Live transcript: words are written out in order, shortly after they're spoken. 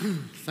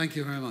Thank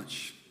you very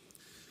much.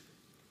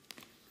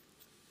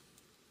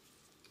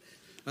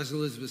 As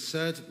Elizabeth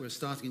said, we're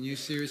starting a new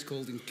series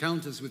called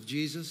Encounters with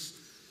Jesus.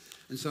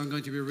 And so I'm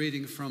going to be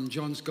reading from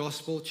John's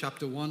Gospel,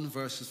 chapter 1,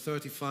 verses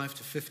 35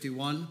 to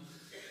 51.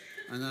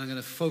 And then I'm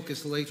going to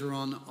focus later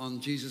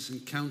on Jesus'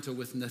 encounter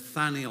with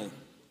Nathanael.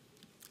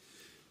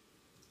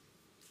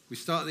 We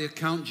start the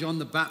account. John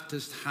the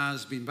Baptist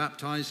has been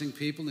baptizing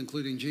people,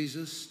 including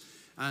Jesus.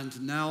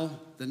 And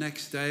now, the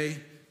next day,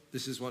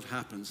 this is what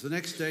happens. The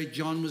next day,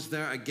 John was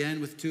there again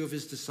with two of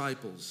his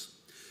disciples.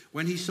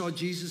 When he saw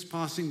Jesus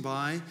passing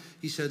by,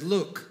 he said,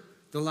 "Look,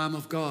 the Lamb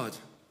of God."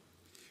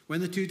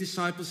 When the two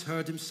disciples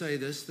heard him say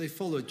this, they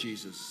followed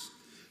Jesus.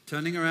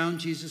 Turning around,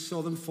 Jesus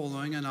saw them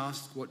following and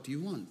asked, "What do you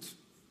want?"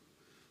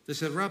 They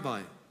said,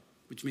 "Rabbi,"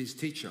 which means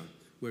teacher,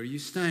 "where are you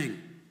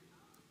staying?"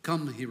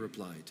 "Come," he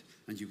replied,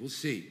 "and you will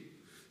see."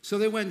 So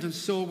they went and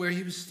saw where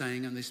he was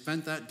staying, and they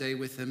spent that day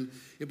with him.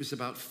 It was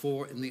about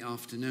 4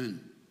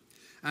 p.m.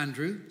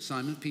 Andrew,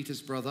 Simon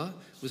Peter's brother,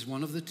 was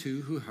one of the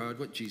two who heard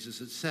what Jesus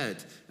had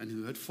said and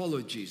who had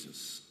followed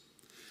Jesus.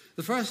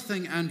 The first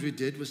thing Andrew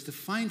did was to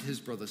find his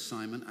brother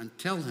Simon and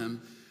tell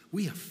him,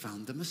 "We have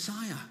found the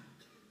Messiah,"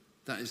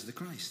 that is the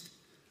Christ.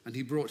 And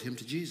he brought him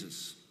to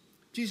Jesus.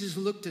 Jesus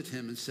looked at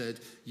him and said,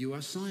 "You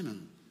are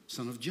Simon,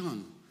 son of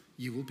John.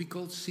 You will be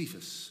called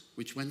Cephas,"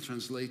 which when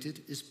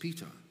translated is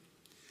Peter.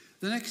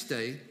 The next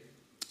day,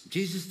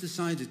 Jesus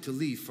decided to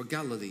leave for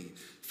Galilee.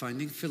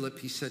 Finding Philip,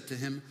 he said to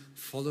him,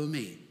 "Follow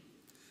me."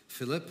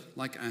 Philip,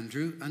 like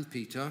Andrew and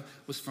Peter,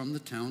 was from the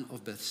town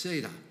of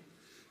Bethsaida.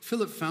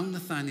 Philip found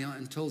Nathanael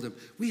and told him,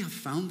 "We have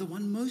found the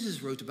one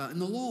Moses wrote about in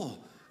the law,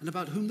 and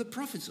about whom the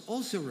prophets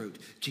also wrote,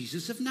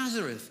 Jesus of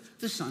Nazareth,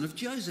 the son of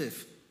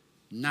Joseph."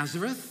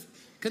 "Nazareth?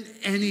 Can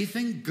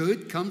anything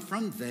good come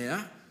from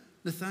there?"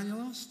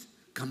 Nathanael asked.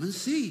 "Come and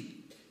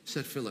see,"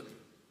 said Philip.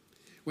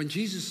 When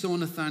Jesus saw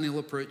Nathanael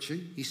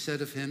approaching, he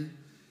said of him,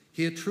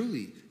 "Here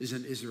truly is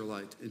an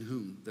Israelite in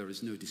whom there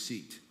is no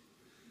deceit."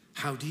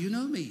 "How do you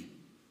know me?"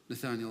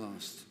 Nathanael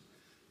asked.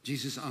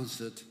 Jesus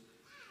answered,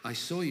 "I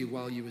saw you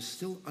while you were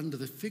still under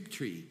the fig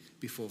tree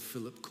before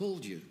Philip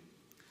called you."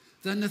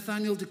 Then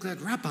Nathanael declared,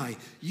 "Rabbi,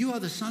 you are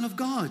the Son of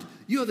God.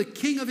 You are the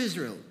King of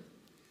Israel."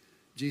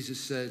 Jesus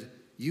said,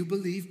 "You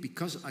believe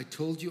because I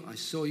told you I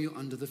saw you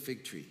under the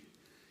fig tree.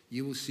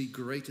 You will see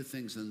greater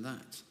things than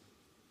that."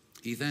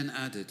 He then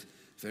added,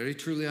 "Very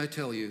truly I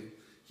tell you,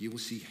 you will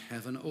see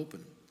heaven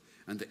open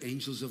and the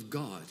angels of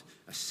God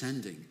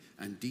ascending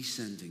and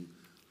descending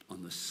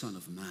on the Son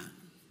of Man."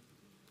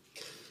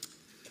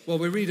 Well,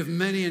 we read of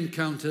many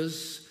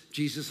encounters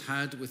Jesus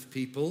had with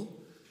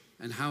people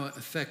and how it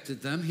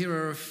affected them. Here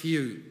are a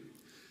few.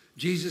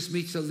 Jesus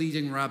meets a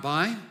leading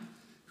rabbi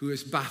who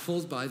is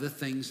baffled by the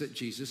things that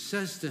Jesus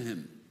says to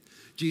him.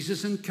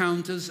 Jesus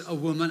encounters a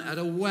woman at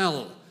a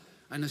well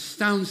and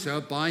astounds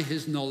her by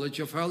his knowledge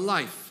of her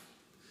life.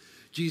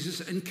 Jesus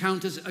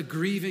encounters a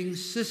grieving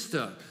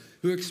sister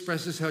who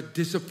expresses her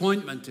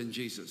disappointment in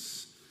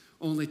Jesus,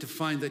 only to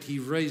find that he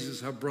raises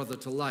her brother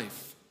to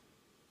life.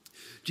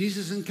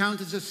 Jesus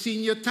encounters a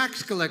senior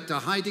tax collector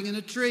hiding in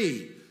a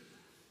tree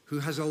who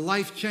has a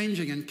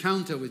life-changing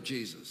encounter with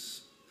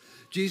Jesus.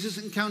 Jesus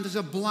encounters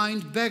a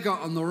blind beggar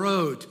on the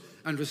road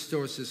and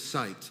restores his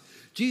sight.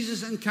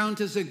 Jesus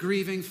encounters a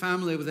grieving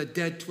family with a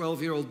dead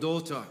 12-year-old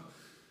daughter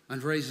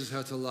and raises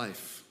her to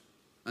life,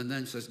 and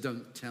then says,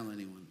 "Don't tell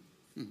anyone."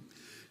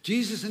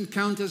 Jesus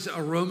encounters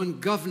a Roman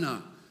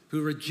governor who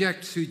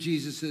rejects who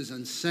Jesus is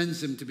and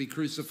sends him to be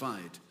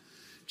crucified.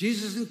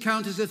 Jesus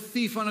encounters a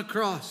thief on a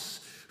cross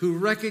who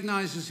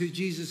recognizes who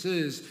Jesus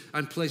is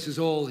and places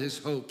all his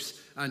hopes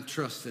and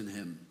trust in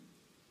him.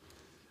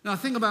 Now,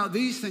 the thing about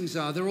these things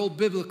they're all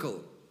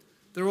biblical.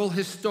 They're all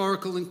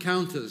historical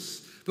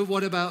encounters. But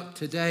what about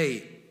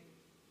today?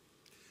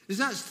 Is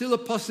that still a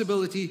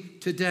possibility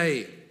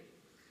today?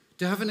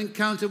 To have an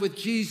encounter with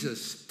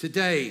Jesus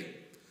today?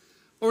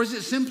 Or is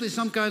it simply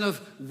some kind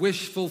of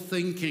wishful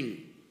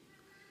thinking,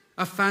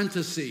 a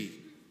fantasy?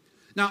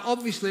 Now,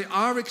 obviously,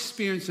 our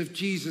experience of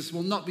Jesus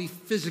will not be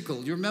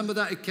physical. You remember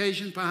that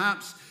occasion,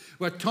 perhaps,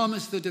 where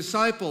Thomas, the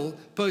disciple,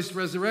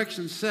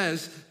 post-resurrection,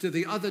 says to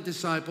the other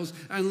disciples,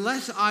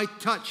 "Unless I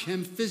touch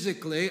him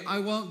physically, I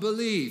won't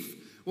believe."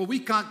 Well, we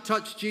can't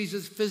touch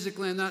Jesus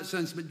physically in that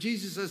sense, but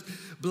Jesus says,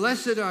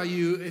 "Blessed are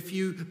you if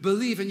you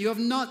believe and you have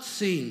not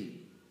seen."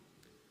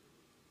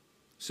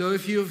 So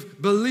if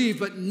you've believed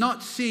but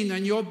not seen,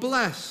 then you're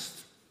blessed.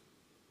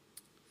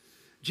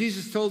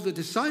 Jesus told the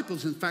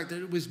disciples, in fact,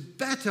 that it was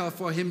better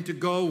for him to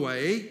go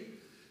away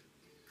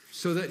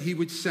so that he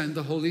would send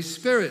the Holy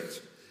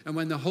Spirit. And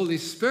when the Holy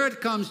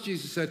Spirit comes,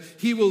 Jesus said,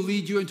 he will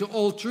lead you into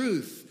all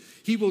truth.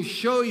 He will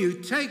show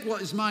you, take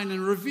what is mine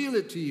and reveal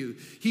it to you.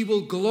 He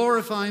will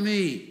glorify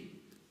me,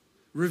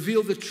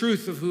 reveal the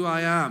truth of who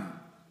I am.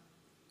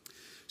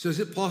 So is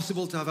it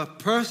possible to have a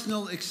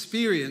personal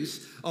experience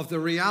of the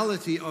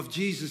reality of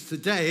Jesus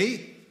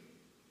today?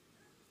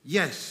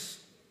 Yes,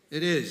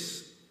 it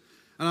is.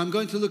 And I'm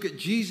going to look at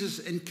Jesus'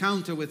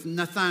 encounter with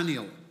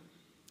Nathanael.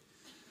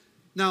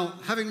 Now,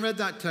 having read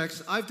that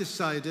text, I've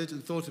decided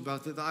and thought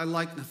about it that I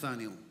like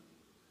Nathanael.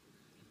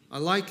 I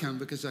like him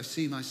because I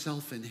see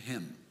myself in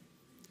him.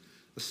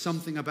 There's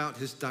something about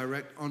his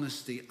direct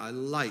honesty I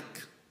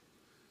like.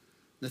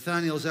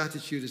 Nathaniel's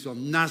attitude is, well,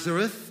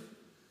 Nazareth,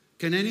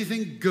 can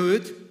anything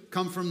good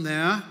come from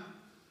there?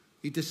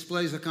 He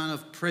displays a kind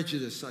of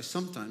prejudice I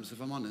sometimes,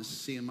 if I'm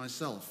honest, see in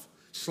myself.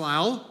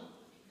 Slough,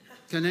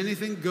 can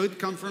anything good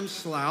come from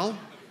Slough?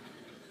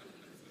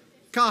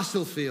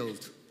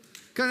 Castlefield,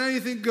 can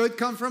anything good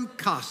come from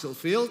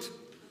Castlefield?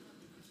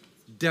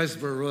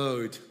 Desborough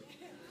Road,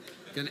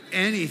 can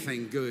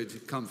anything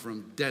good come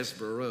from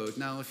Desborough Road?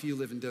 Now, if you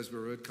live in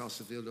Desborough Road,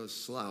 Castlefield, or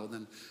Slough,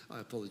 then I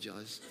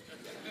apologize.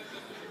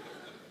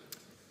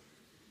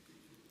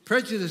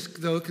 Prejudice,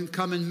 though, can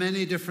come in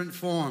many different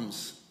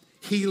forms.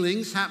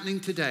 Healings happening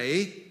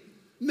today,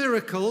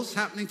 miracles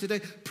happening today.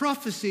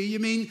 Prophecy, you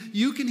mean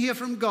you can hear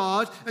from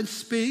God and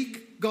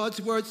speak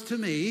God's words to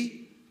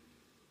me.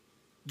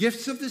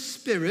 Gifts of the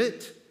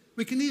Spirit,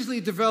 we can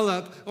easily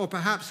develop or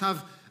perhaps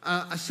have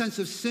a sense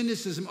of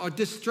cynicism or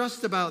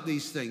distrust about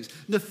these things.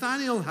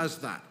 Nathaniel has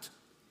that.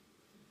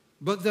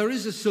 But there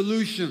is a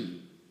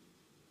solution.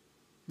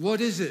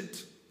 What is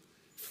it?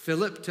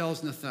 Philip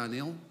tells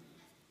Nathanael,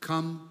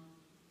 come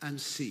and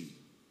see.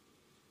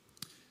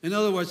 In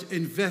other words,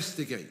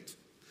 investigate.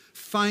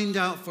 Find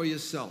out for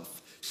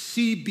yourself.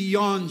 See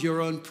beyond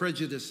your own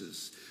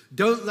prejudices.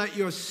 Don't let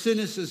your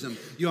cynicism,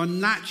 your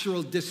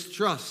natural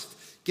distrust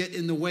get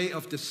in the way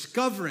of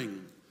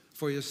discovering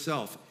for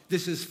yourself.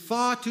 This is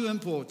far too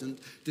important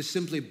to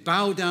simply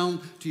bow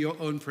down to your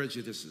own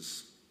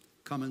prejudices.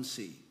 Come and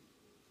see.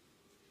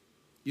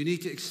 You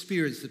need to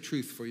experience the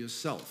truth for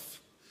yourself.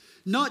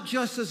 Not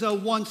just as a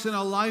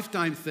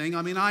once-in-a-lifetime thing.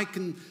 I mean, I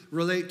can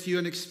relate to you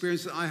an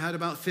experience that I had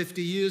about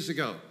 50 years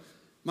ago.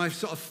 My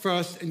sort of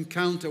first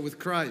encounter with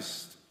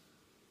Christ.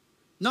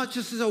 Not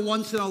just as a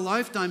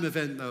once-in-a-lifetime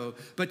event, though,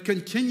 but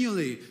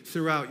continually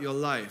throughout your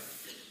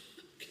life.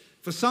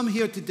 For some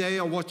here today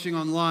or watching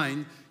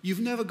online, you've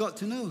never got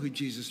to know who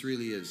Jesus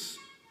really is.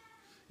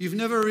 You've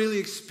never really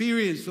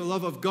experienced the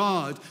love of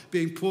God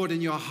being poured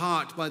in your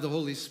heart by the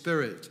Holy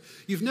Spirit.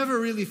 You've never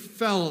really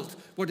felt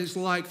what it's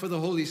like for the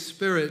Holy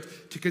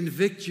Spirit to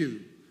convict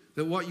you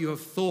that what you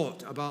have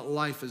thought about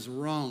life is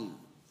wrong.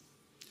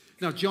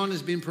 Now, John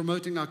has been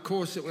promoting our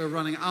course that we're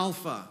running,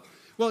 Alpha.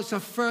 Well, it's a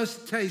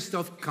first taste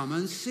of come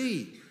and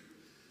see.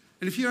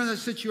 And if you're in that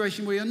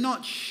situation where you're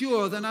not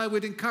sure, then I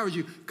would encourage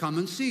you, come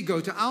and see. Go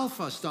to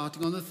Alpha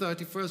starting on the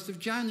 31st of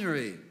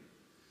January.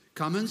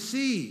 Come and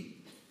see.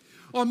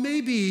 Or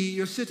maybe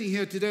you're sitting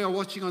here today or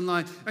watching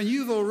online and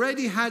you've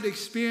already had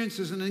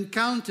experiences and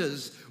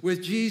encounters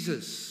with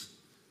Jesus.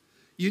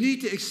 You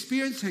need to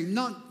experience him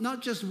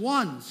not just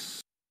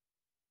once.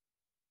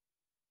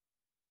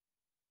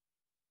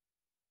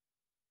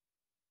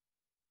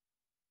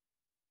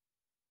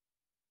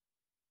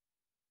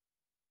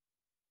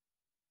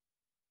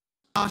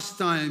 Last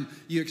time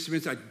you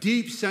experienced a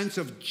deep sense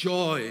of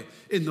joy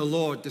in the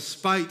Lord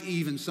despite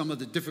even some of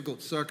the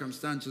difficult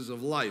circumstances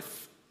of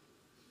life.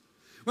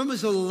 When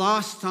was the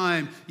last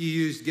time you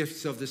used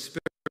gifts of the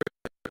Spirit?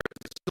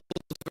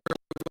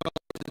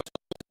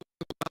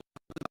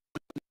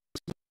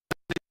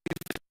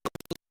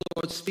 The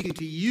Lord speaking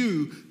to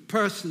you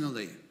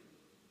personally.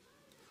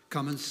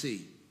 Come and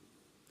see.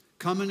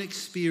 Come and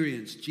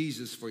experience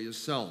Jesus for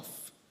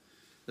yourself.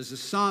 As the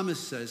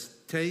psalmist says,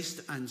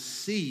 taste and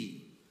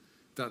see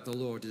that the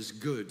Lord is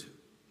good.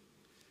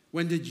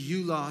 When did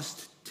you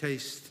last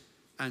taste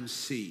and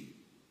see?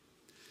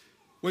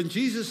 When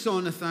Jesus saw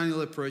Nathanael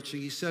approaching,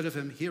 he said of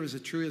him, here is a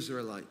true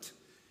Israelite,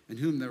 in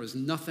whom there is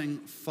nothing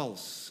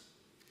false.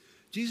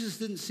 Jesus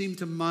didn't seem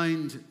to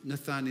mind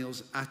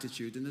Nathanael's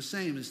attitude, and the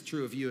same is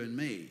true of you and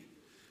me.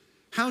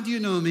 How do you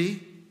know me?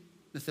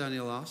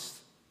 Nathanael asked.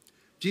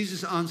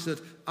 Jesus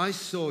answered, I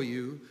saw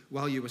you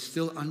while you were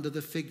still under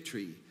the fig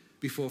tree,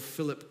 before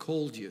Philip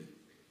called you.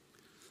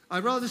 I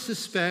rather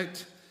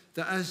suspect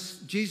that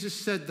as Jesus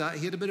said that,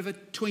 he had a bit of a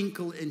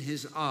twinkle in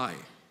his eye.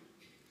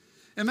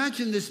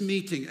 Imagine this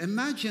meeting.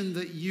 Imagine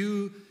that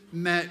you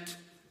met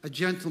a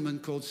gentleman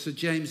called Sir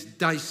James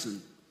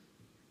Dyson.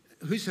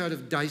 Who's heard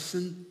of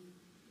Dyson?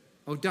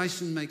 Oh,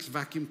 Dyson makes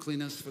vacuum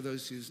cleaners, for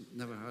those who's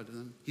never heard of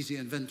them. He's the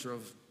inventor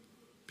of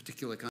a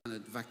particular kind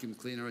of vacuum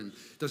cleaner and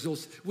does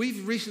also.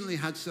 We've recently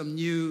had some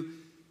new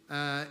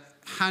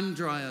hand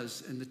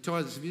dryers in the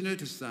toilets. Have you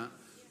noticed that?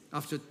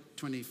 After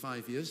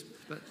 25 years.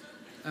 But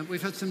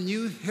we've had some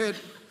new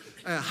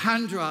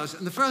hand dryers.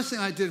 And the first thing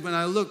I did when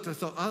I looked, I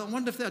thought, I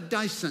wonder if they're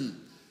Dyson.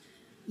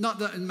 Not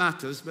that it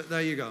matters, but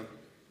there you go.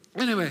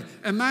 Anyway,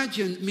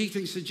 imagine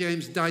meeting Sir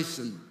James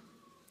Dyson.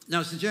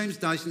 Now, Sir James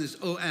Dyson is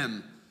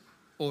OM,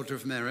 Order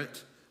of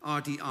Merit,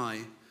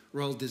 RDI,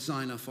 Royal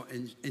Designer for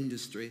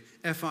Industry,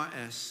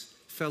 FRS,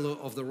 Fellow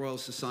of the Royal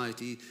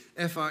Society,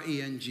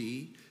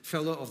 FRENG,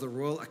 Fellow of the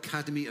Royal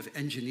Academy of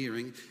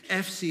Engineering,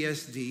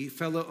 FCSD,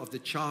 Fellow of the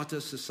Charter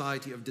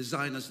Society of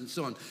Designers, and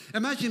so on.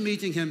 Imagine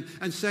meeting him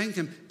and saying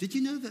to him, did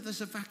you know that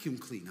there's a vacuum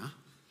cleaner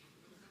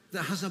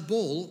that has a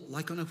ball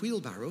like on a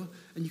wheelbarrow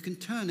and you can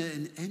turn it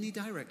in any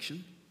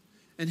direction?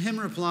 And him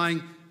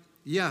replying,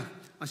 yeah,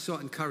 I saw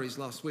it in Curry's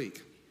last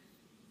week.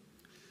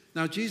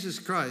 Now, Jesus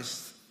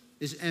Christ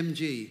is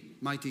MG,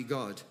 mighty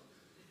God.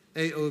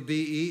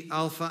 AOBE,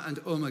 Alpha and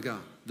Omega,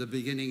 the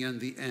beginning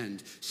and the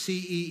end.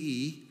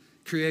 CEE,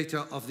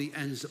 creator of the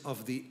ends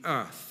of the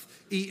earth.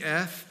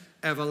 EF,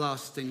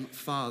 everlasting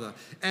Father.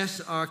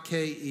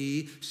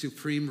 SRKE,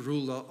 supreme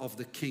ruler of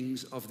the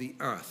kings of the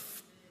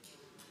earth.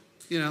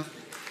 You know,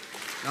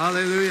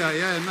 hallelujah,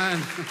 yeah,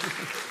 amen.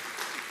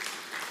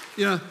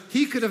 You know,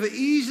 he could have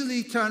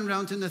easily turned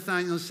around to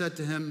Nathaniel and said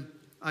to him,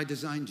 I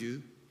designed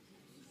you.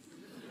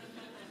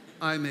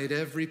 I made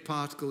every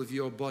particle of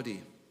your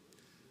body.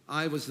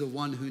 I was the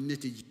one who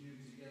knitted you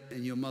together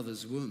in your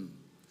mother's womb.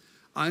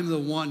 I'm the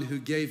one who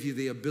gave you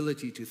the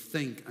ability to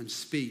think and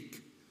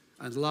speak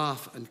and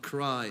laugh and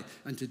cry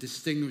and to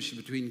distinguish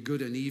between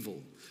good and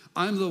evil.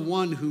 I'm the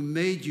one who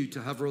made you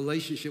to have a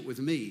relationship with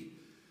me.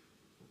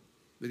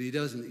 But he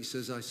doesn't. He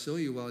says, I saw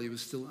you while you were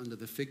still under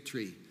the fig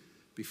tree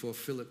before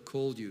Philip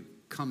called you.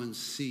 Come and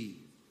see.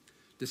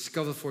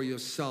 Discover for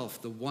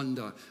yourself the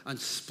wonder and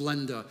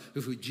splendor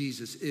of who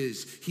Jesus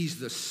is. He's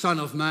the Son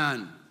of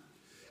Man.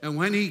 And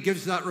when he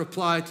gives that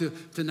reply to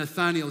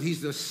Nathanael,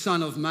 he's the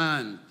Son of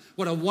Man.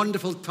 What a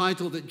wonderful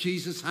title that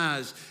Jesus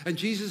has. And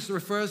Jesus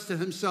refers to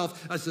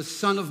himself as the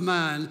Son of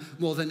Man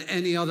more than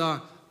any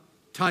other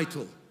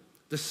title.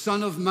 The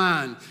Son of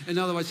Man. In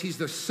other words, he's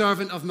the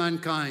servant of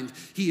mankind.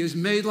 He is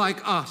made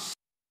like us.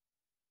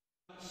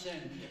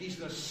 He's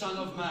the Son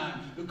of Man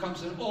who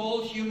comes in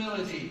all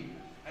humility.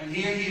 And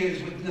here he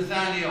is with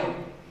Nathaniel.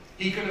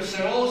 He could have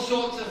said all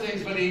sorts of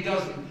things, but he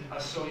doesn't. I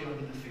saw you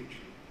under the fig tree,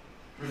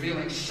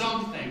 revealing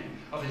something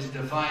of his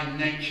divine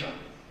nature.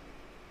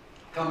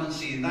 Come and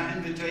see. And that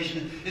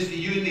invitation is to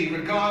you and me,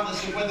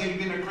 regardless of whether you've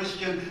been a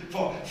Christian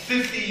for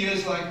 50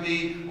 years like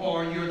me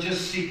or you're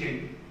just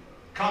seeking.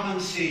 Come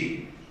and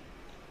see.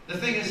 The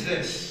thing is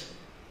this.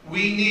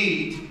 We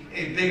need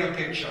a bigger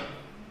picture.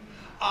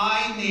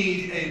 I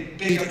need a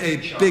bigger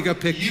picture. A bigger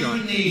picture.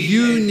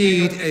 You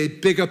need a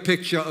bigger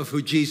picture of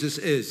who Jesus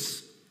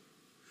is.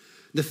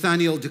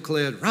 Nathanael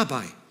declared,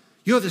 Rabbi,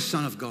 you're the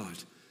Son of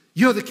God.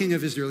 You're the King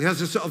of Israel. He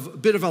has a sort of a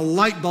bit of a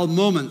light bulb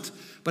moment,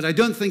 but I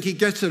don't think he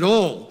gets it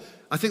all.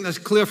 I think that's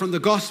clear from the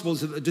Gospels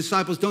that the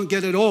disciples don't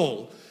get it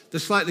all. They're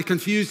slightly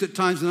confused at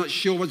times. They're not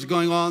sure what's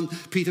going on.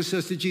 Peter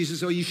says to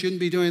Jesus, oh, you shouldn't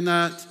be doing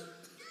that.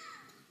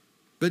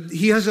 But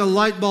he has a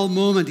light bulb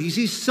moment. He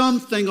sees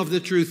something of the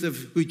truth of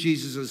who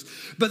Jesus is.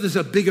 But there's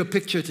a bigger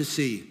picture to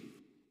see.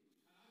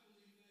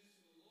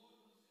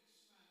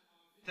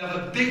 To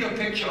have a bigger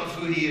picture of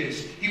who he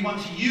is. He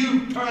wants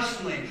you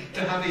personally to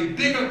have a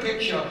bigger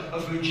picture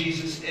of who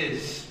Jesus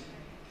is.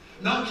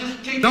 Not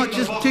just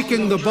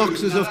ticking the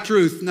boxes of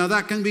truth. Now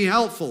that can be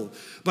helpful.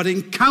 But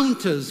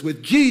encounters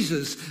with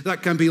Jesus,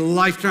 that can be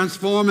life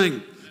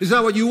transforming. Is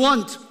that what you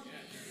want?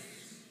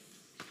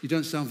 You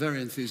don't sound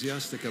very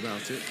enthusiastic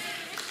about it.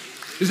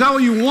 Is that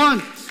what you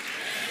want?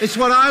 It's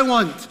what I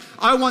want.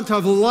 I want to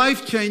have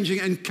life-changing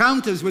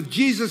encounters with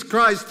Jesus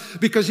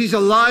Christ because he's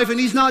alive and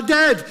he's not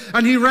dead.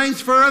 And he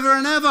reigns forever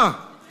and ever.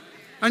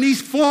 And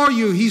he's for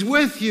you. He's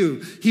with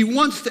you. He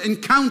wants to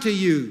encounter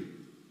you.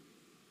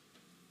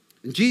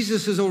 And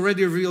Jesus has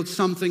already revealed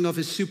something of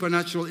his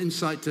supernatural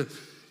insight to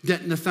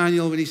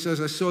Nathanael when he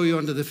says, I saw you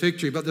under the fig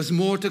tree. But there's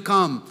more to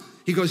come.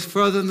 He goes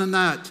further than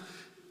that.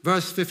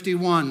 Verse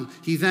 51,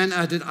 he then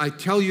added, I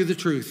tell you the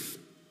truth.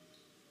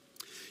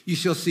 You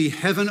shall see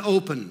heaven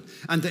open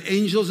and the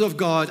angels of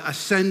God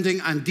ascending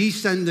and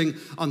descending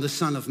on the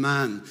Son of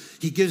Man.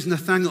 He gives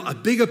Nathanael a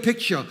bigger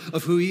picture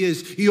of who he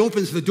is. He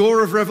opens the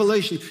door of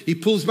revelation. He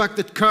pulls back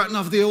the curtain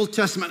of the Old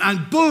Testament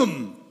and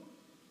boom!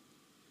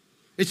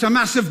 It's a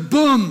massive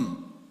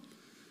boom!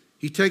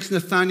 He takes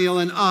Nathanael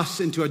and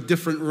us into a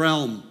different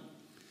realm.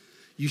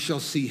 You shall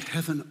see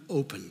heaven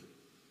open.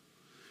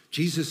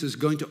 Jesus is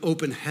going to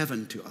open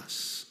heaven to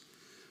us.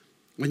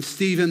 When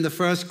Stephen, the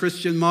first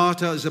Christian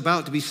martyr, is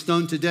about to be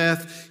stoned to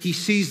death, he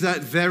sees that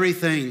very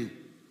thing.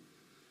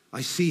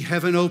 I see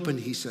heaven open,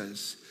 he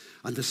says,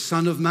 and the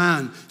Son of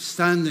Man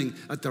standing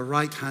at the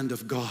right hand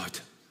of God.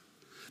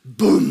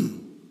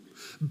 Boom!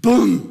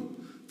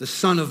 Boom! The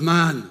Son of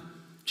Man,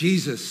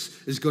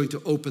 Jesus, is going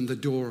to open the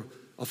door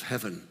of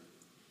heaven.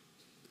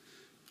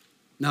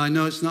 Now, I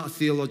know it's not a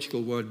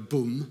theological word,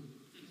 boom.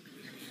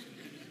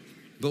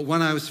 But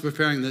when I was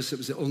preparing this, it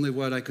was the only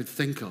word I could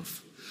think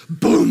of.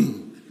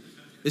 Boom!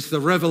 It's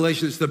the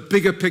revelation, it's the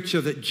bigger picture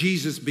that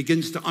Jesus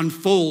begins to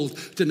unfold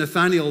to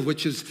Nathanael,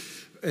 which is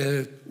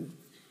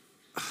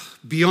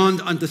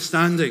beyond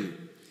understanding.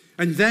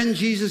 And then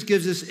Jesus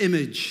gives this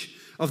image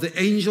of the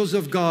angels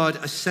of God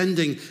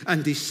ascending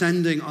and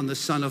descending on the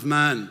Son of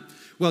Man.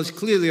 Well, it's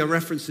clearly a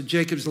reference to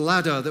Jacob's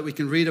ladder that we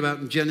can read about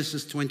in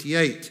Genesis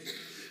 28,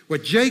 where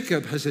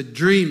Jacob has a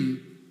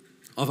dream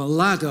of a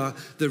ladder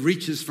that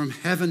reaches from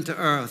heaven to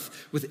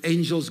earth with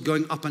angels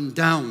going up and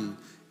down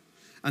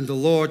and the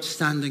Lord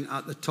standing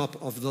at the top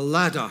of the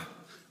ladder.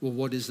 Well,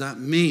 what does that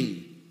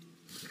mean?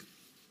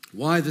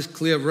 Why this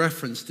clear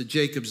reference to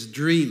Jacob's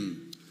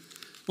dream?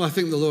 Well, I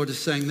think the Lord is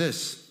saying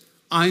this.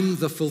 I'm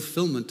the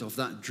fulfillment of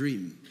that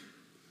dream.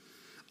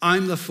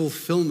 I'm the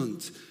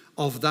fulfillment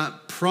of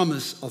that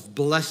promise of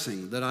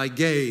blessing that I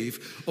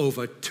gave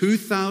over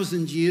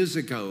 2,000 years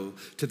ago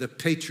to the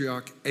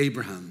patriarch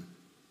Abraham,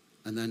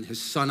 and then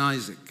his son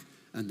Isaac,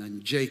 and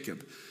then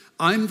Jacob.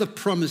 I'm the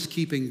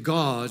promise-keeping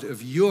God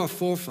of your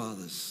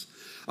forefathers,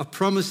 a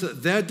promise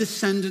that their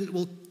descendant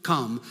will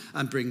come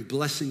and bring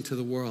blessing to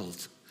the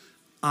world.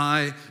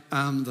 I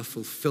am the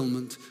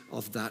fulfillment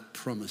of that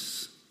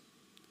promise.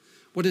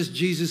 What does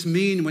Jesus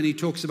mean when he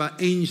talks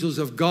about angels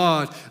of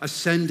God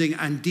ascending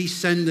and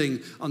descending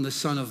on the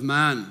Son of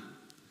Man?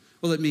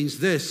 Well, it means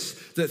this,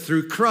 that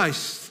through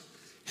Christ,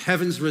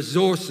 heaven's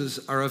resources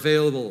are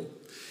available.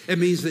 It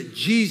means that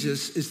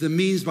Jesus is the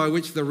means by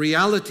which the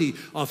reality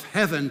of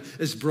heaven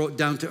is brought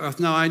down to earth.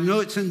 Now, I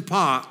know it's in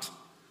part,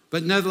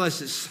 but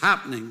nevertheless it's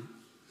happening.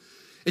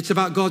 It's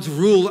about God's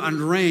rule and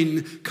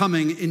reign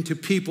coming into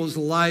people's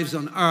lives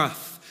on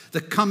earth.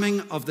 The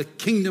coming of the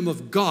kingdom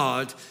of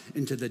God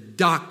into the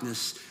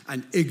darkness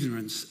and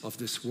ignorance of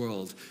this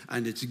world.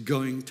 And it's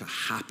going to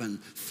happen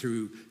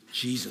through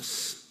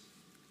Jesus.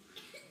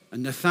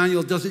 And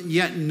Nathaniel doesn't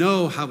yet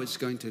know how it's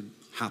going to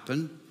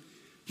happen.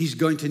 He's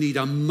going to need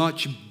a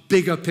much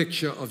bigger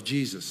picture of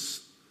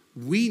Jesus.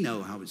 We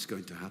know how it's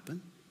going to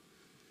happen.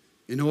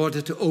 In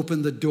order to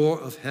open the door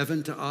of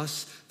heaven to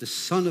us, the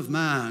Son of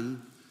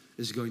Man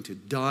is going to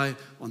die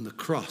on the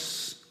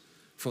cross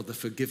for the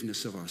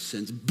forgiveness of our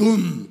sins.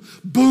 Boom,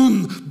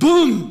 boom,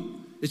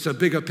 boom. It's a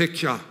bigger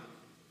picture.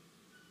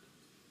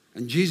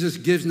 And Jesus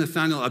gives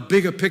Nathanael a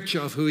bigger picture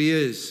of who he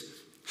is.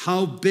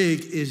 How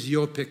big is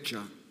your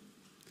picture?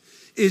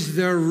 Is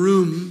there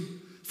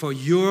room for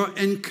your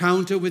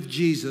encounter with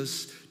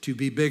Jesus to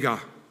be bigger?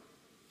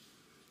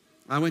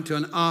 I went to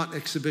an art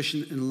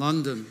exhibition in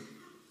London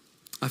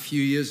a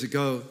few years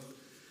ago,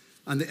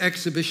 and the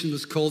exhibition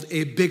was called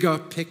A Bigger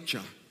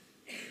Picture.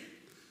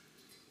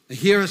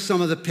 Here are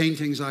some of the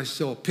paintings I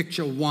saw.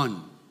 Picture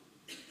one.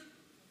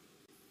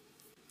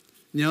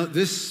 You know,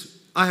 this,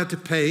 I had to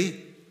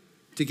pay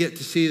to get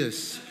to see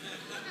this.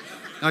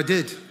 I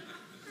did.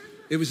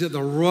 It was at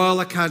the Royal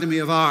Academy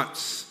of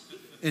Arts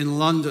in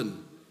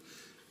London.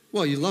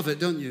 Well, you love it,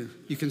 don't you?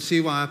 You can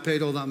see why I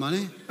paid all that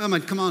money. I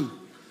mean, come on.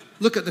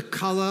 Look at the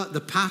color,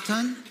 the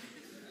pattern.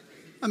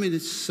 I mean,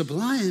 it's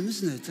sublime,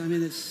 isn't it? I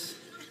mean, it's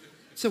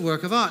a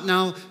work of art.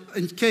 Now,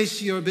 in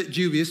case you're a bit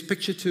dubious,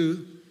 picture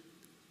two.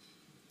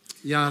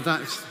 Yeah,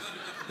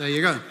 there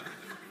you go.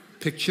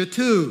 Picture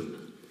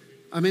two.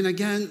 I mean,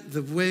 again,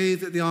 the way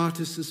that the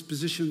artist has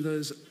positioned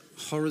those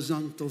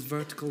horizontal,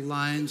 vertical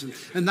lines,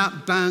 and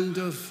that band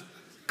of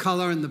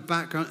color in the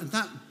background, and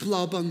that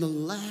blob on the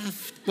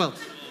left. Well,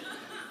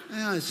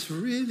 yeah, it's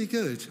really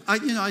good. I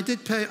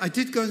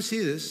did go and see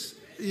this,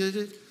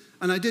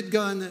 and I did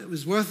go, and it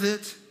was worth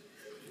it.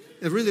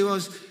 It really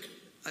was.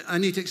 I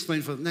need to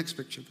explain for the next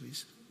picture,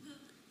 please.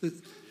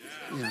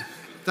 Yeah.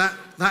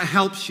 That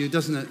helps you,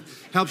 doesn't it?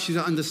 Helps you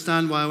to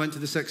understand why I went to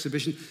this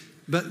exhibition.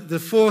 But the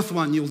fourth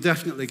one, you'll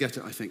definitely get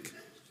it, I think.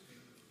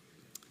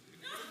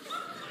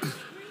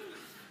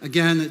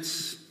 Again,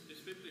 it's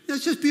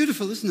just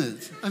beautiful, isn't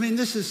it? I mean,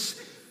 this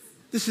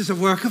is a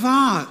work of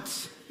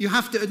art. You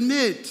have to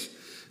admit.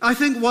 I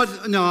think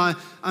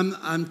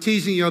I'm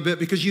teasing you a bit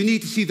because you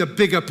need to see the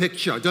bigger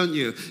picture, don't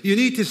you? You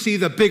need to see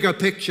the bigger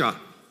picture.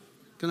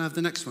 Can I have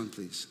the next one,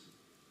 please?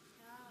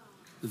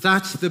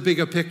 That's the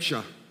bigger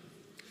picture.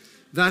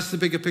 That's the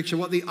bigger picture.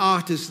 What the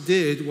artist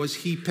did was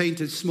he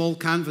painted small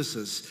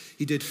canvases.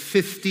 He did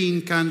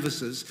 15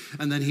 canvases,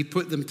 and then he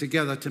put them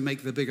together to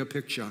make the bigger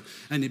picture,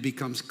 and it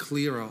becomes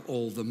clearer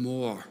all the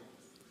more.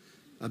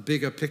 A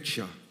bigger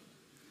picture.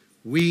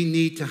 We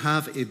need to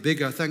have a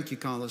bigger, thank you,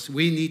 Carlos,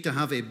 we need to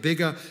have a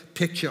bigger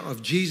picture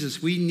of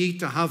Jesus. We need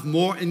to have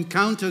more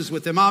encounters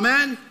with him.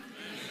 Amen?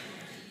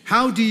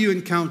 How do you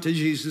encounter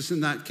Jesus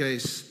in that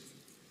case?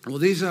 Well,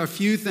 these are a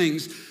few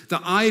things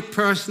that I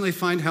personally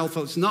find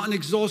helpful. It's not an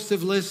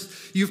exhaustive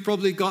list. You've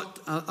probably got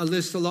a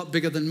list a lot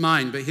bigger than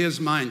mine, but here's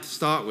mine to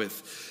start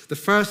with. The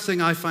first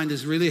thing I find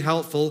is really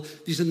helpful,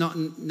 these are not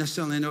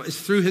necessarily,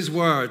 is through his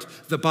word,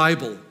 the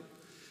Bible.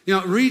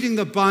 Reading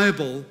the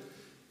Bible,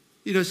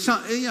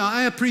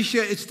 I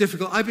appreciate it's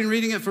difficult. I've been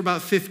reading it for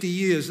about 50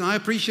 years, and I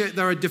appreciate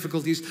there are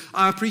difficulties.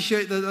 I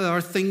appreciate that there are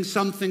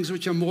some things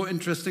which are more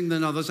interesting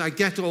than others. I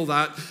get all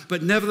that.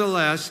 But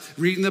nevertheless,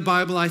 reading the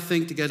Bible, I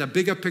think, to get a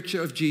bigger picture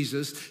of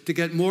Jesus, to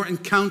get more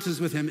encounters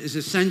with him is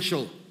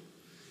essential.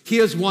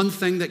 Here's one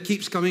thing that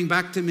keeps coming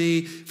back to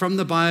me from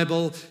the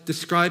Bible,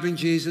 describing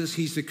Jesus.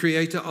 He's the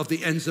creator of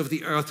the ends of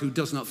the earth who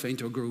does not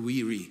faint or grow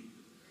weary.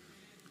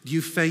 Do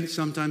you faint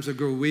sometimes or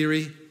grow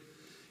weary?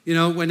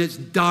 When it's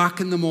dark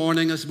in the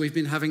morning, as we've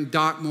been having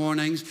dark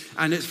mornings,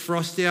 and it's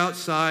frosty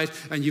outside,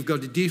 and you've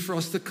got to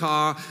defrost the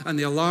car, and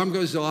the alarm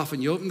goes off,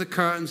 and you open the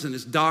curtains, and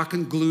it's dark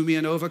and gloomy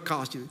and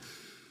overcast.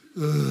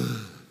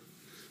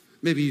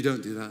 Maybe you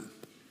don't do that.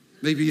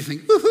 Maybe you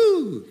think,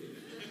 woohoo!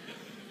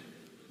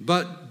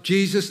 But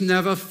Jesus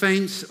never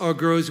faints or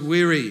grows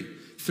weary.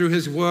 Through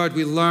his word,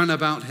 we learn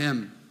about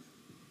him.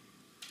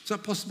 Is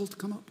that possible to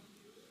come up?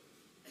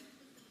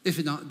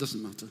 If not, it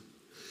doesn't matter.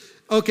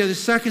 Okay, the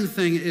second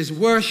thing is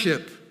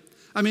worship.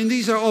 I mean,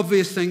 these are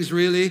obvious things,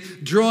 really.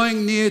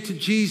 Drawing near to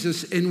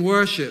Jesus in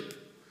worship.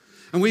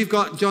 And we've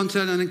got, John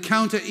said, an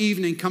encounter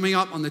evening coming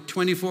up on the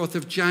 24th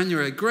of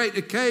January. A great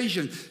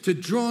occasion to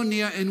draw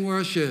near in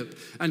worship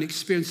and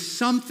experience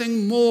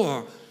something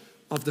more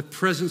of the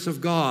presence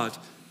of God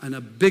and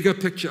a bigger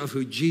picture of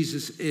who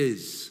Jesus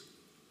is.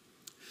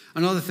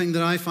 Another thing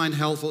that I find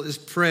helpful is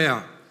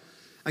prayer.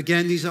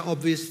 Again, these are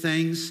obvious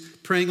things.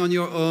 Praying on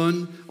your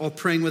own or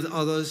praying with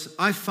others.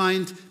 I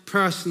find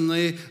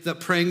personally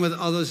that praying with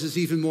others is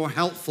even more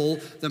helpful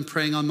than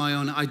praying on my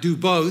own. I do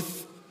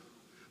both,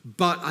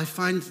 but I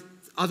find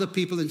other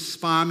people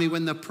inspire me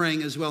when they're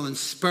praying as well and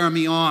spur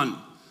me on.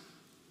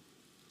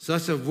 So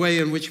that's a way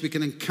in which we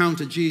can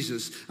encounter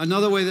Jesus.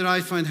 Another way that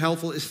I find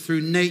helpful is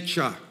through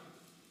nature.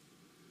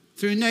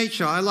 Through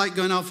nature. I like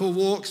going out for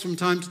walks from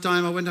time to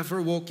time. I went out for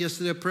a walk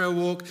yesterday, a prayer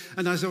walk,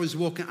 and as I was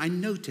walking, I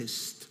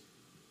noticed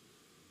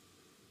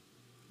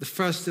the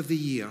first of the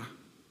year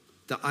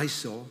that I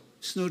saw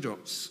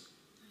snowdrops,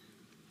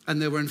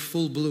 and they were in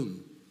full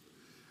bloom.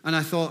 And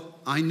I thought,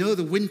 I know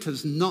the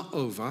winter's not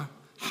over,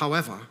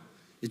 however,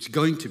 it's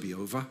going to be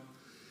over,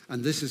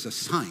 and this is a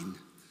sign,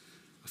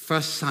 a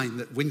first sign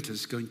that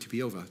winter's going to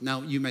be over.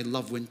 Now, you may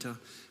love winter,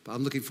 but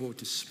I'm looking forward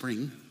to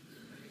spring,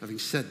 having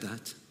said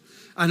that.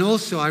 And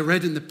also, I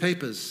read in the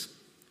papers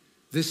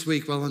this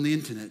week, well, on the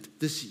internet,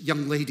 this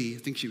young lady, I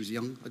think she was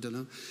young, I don't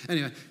know.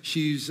 Anyway,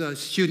 she's a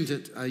student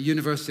at a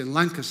university in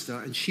Lancaster,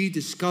 and she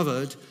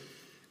discovered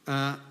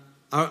a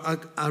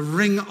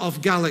ring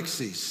of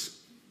galaxies.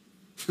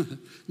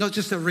 Not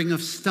just a ring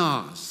of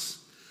stars,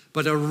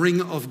 but a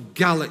ring of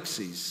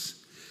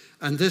galaxies.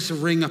 And this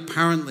ring,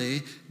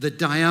 apparently, the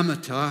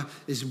diameter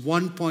is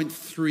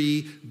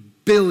 1.3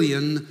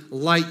 billion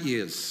light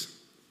years.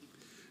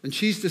 And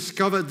she's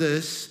discovered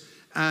this,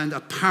 and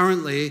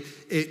apparently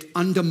it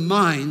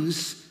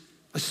undermines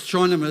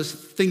astronomers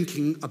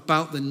thinking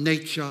about the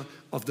nature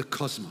of the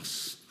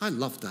cosmos. I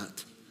love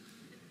that.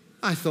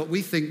 I thought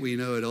we think we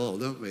know it all,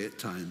 don't we, at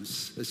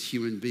times, as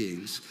human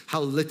beings?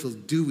 How little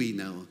do we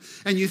know?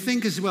 And you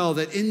think as well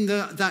that in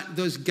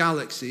those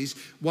galaxies,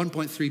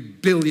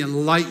 1.3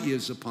 billion light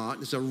years apart,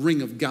 there's a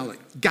ring of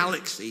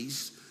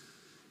galaxies.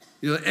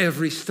 You know,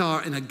 every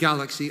star in a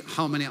galaxy,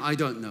 how many, I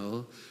don't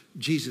know.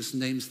 Jesus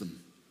names them.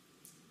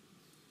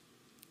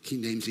 He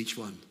names each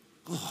one.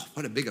 Oh,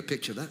 what a bigger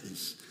picture that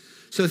is.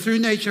 So through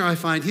nature, I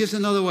find, here's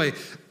another way.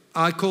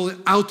 I call it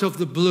out of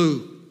the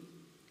blue.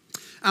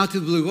 Out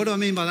of the blue. What do I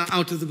mean by that,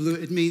 out of the blue?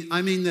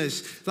 I mean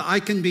this, that I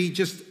can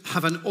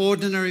have an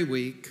ordinary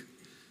week.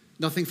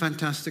 Nothing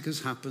fantastic has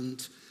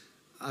happened.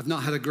 I've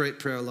not had a great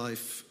prayer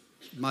life.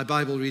 My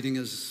Bible reading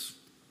has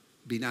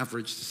been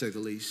average, to say the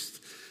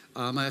least.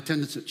 My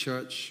attendance at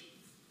church,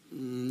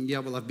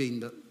 I've been,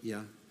 but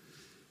yeah.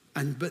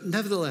 But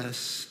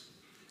nevertheless,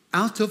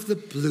 out of the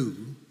blue,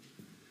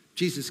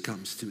 Jesus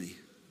comes to me.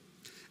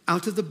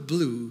 Out of the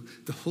blue,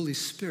 the Holy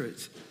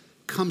Spirit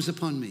comes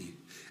upon me.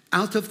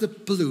 Out of the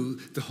blue,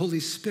 the Holy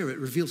Spirit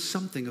reveals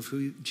something of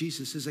who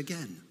Jesus is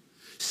again.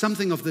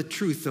 Something of the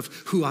truth of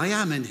who I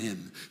am in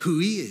him, who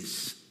he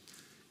is.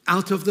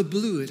 Out of the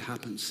blue it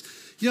happens.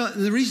 You know,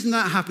 the reason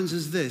that happens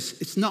is this.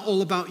 It's not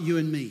all about you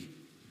and me.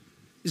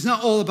 It's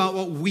not all about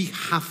what we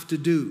have to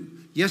do.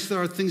 Yes,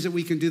 there are things that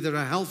we can do that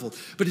are helpful,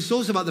 but it's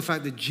also about the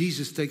fact that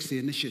Jesus takes the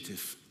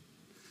initiative.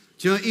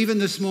 Do you know, even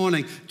this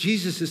morning,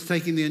 Jesus is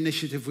taking the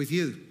initiative with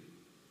you.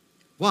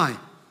 Why?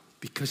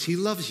 Because he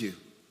loves you.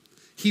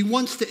 He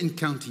wants to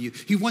encounter you.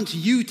 He wants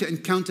you to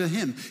encounter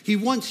him. He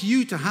wants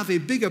you to have a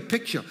bigger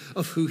picture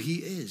of who he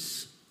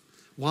is.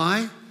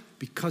 Why?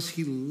 Because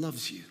he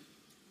loves you.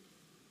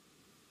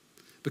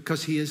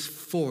 Because he is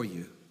for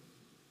you.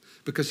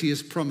 Because he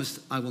has promised,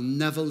 I will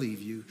never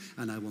leave you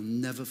and I will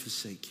never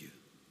forsake you.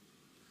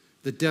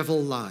 The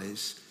devil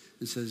lies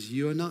and says,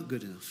 you are not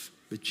good enough.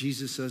 But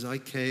Jesus says, I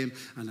came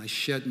and I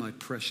shed my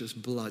precious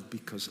blood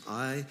because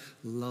I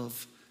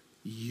love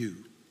you.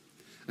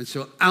 And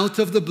so out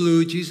of the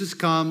blue, Jesus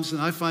comes,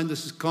 and I find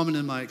this is common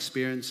in my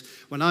experience.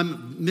 When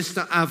I'm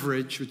Mr.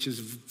 Average, which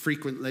is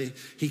frequently,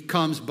 he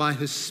comes by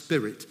his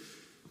Spirit.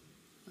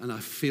 And I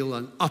feel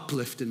an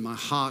uplift in my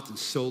heart and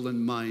soul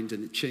and mind,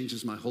 and it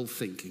changes my whole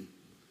thinking.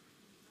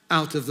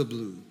 Out of the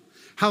blue.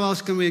 How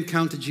else can we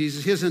encounter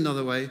Jesus? Here's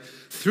another way.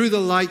 Through the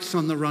lights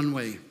on the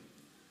runway.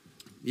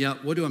 Yeah,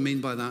 what do I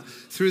mean by that?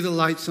 Through the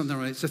lights on the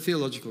runway. It's a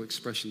theological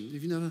expression.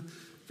 Have you never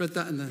read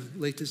that in the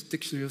latest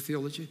dictionary of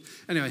theology?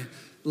 Anyway,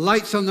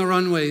 lights on the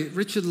runway.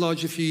 Richard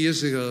Lodge a few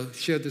years ago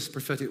shared this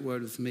prophetic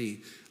word with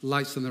me.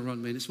 Lights on the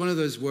runway. And it's one of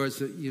those words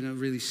that, you know,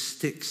 really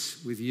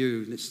sticks with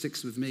you and it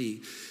sticks with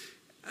me.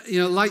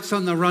 You know, lights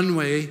on the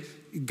runway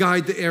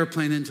guide the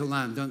airplane into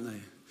land, don't they?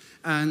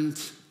 And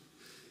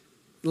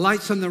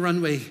lights on the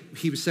runway,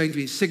 he was saying to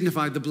me,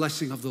 signified the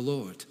blessing of the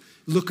Lord.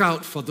 Look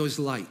out for those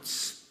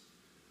lights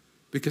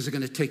because they're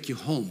going to take you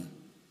home.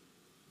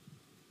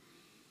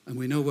 And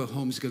we know where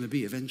home's going to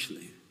be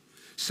eventually.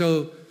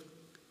 So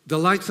the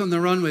lights on the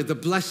runway, the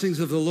blessings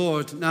of the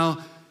Lord, now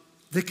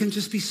they can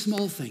just be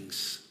small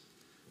things,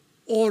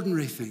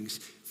 ordinary things,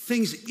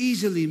 things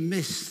easily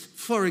missed.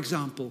 For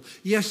example,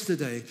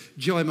 yesterday,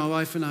 Joy, my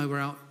wife, and I were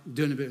out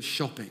doing a bit of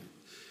shopping.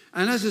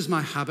 And as is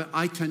my habit,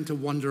 I tend to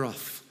wander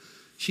off.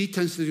 She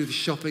tends to do the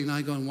shopping, and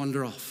I go and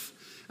wander off.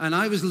 And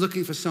I was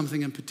looking for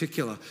something in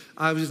particular.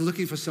 I was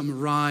looking for some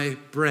rye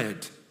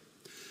bread.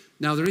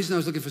 Now, the reason I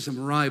was looking for some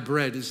rye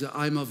bread is that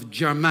I'm of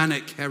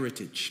Germanic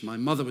heritage. My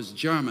mother was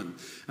German,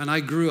 and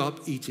I grew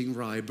up eating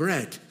rye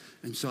bread.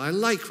 And so I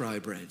like rye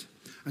bread.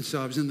 And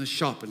so I was in the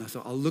shop, and I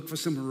thought, I'll look for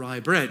some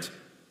rye bread.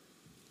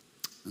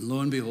 And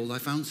lo and behold, I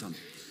found some.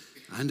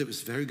 And it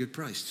was a very good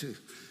price, too.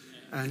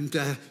 And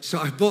so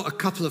I bought a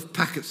couple of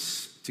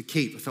packets to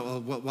keep. I thought, oh,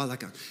 while I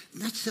can.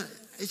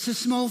 It's a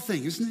small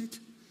thing, isn't it?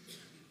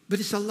 But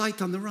it's a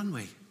light on the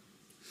runway.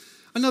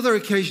 Another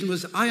occasion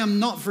was I am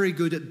not very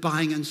good at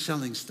buying and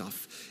selling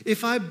stuff.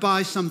 If I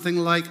buy something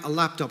like a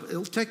laptop,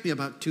 it'll take me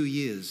about 2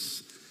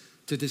 years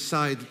to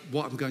decide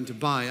what I'm going to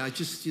buy. I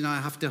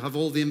have to have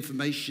all the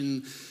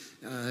information,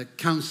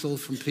 counsel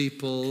from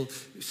people,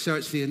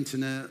 search the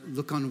internet,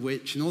 look on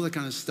Witch, and all that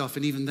kind of stuff.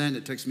 And even then,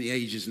 it takes me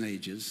ages and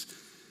ages.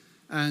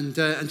 And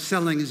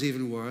selling is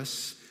even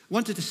worse. I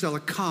wanted to sell a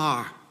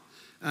car,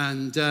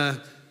 and I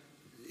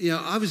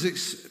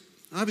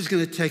was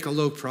going to take a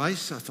low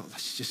price. I thought,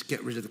 let's just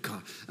get rid of the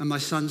car. And my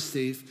son,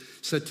 Steve,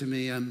 said to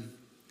me,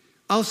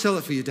 I'll sell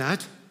it for you,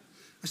 Dad.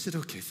 I said,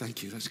 okay,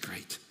 thank you, that's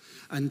great.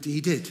 And he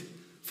did,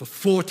 for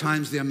 4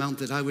 times the amount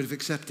that I would have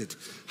accepted.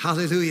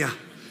 Hallelujah.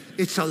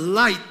 It's a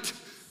light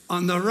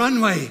on the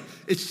runway.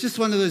 It's just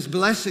one of those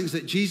blessings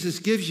that Jesus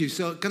gives you.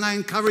 So can I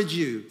encourage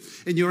you,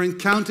 in your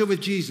encounter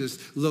with Jesus,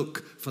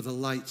 look for the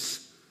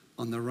lights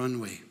on the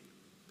runway.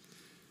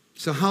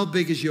 So how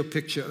big is your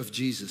picture of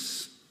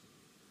Jesus?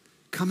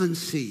 Come and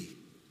see.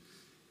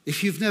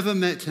 If you've never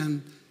met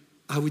him,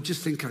 I would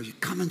just encourage you,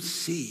 come and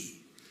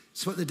see.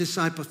 It's what the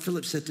disciple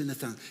Philip said to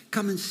Nathanael.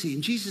 Come and see.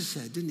 And Jesus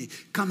said, didn't he?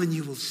 Come and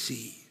you will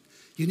see.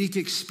 You need to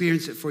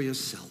experience it for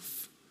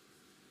yourself.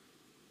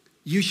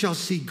 You shall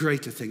see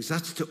greater things.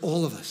 That's to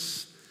all of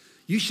us.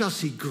 You shall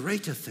see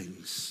greater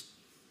things.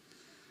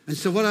 And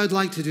so what I'd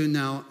like to do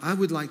now, I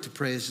would like to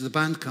pray as the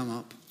band come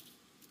up.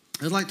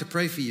 I'd like to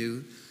pray for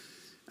you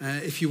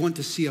if you want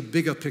to see a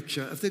bigger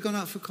picture. Have they gone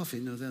out for coffee?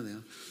 No, there they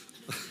are.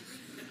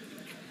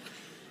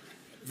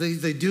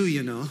 They do,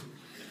 you know.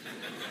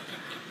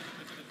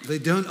 They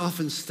don't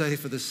often stay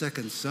for the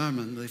second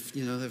sermon.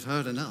 They've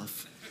heard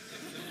enough.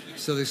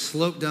 So they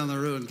slope down the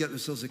road and get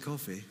themselves a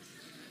coffee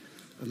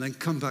and then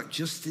come back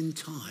just in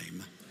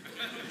time.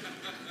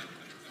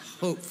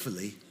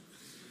 Hopefully.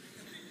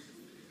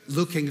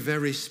 Looking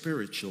very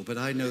spiritual, but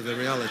I know the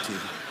reality.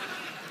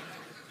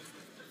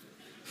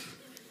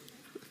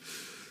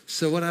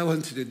 So what I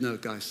want to do, no,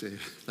 guys, say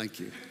thank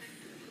you.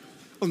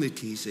 Only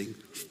teasing.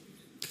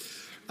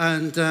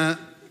 And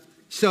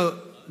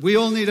so we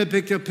all need a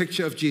bigger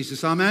picture of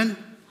Jesus. Amen?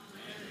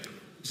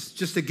 It's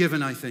just a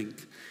given, I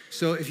think.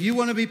 So if you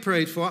want to be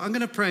prayed for, I'm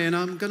going to pray, and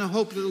I'm going to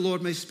hope that the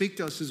Lord may speak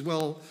to us as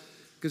well,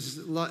 because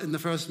in the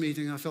first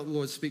meeting, I felt the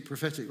Lord speak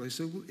prophetically.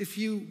 So if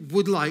you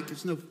would like,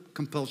 it's no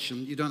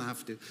compulsion. You don't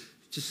have to.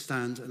 Just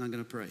stand, and I'm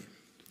going to pray.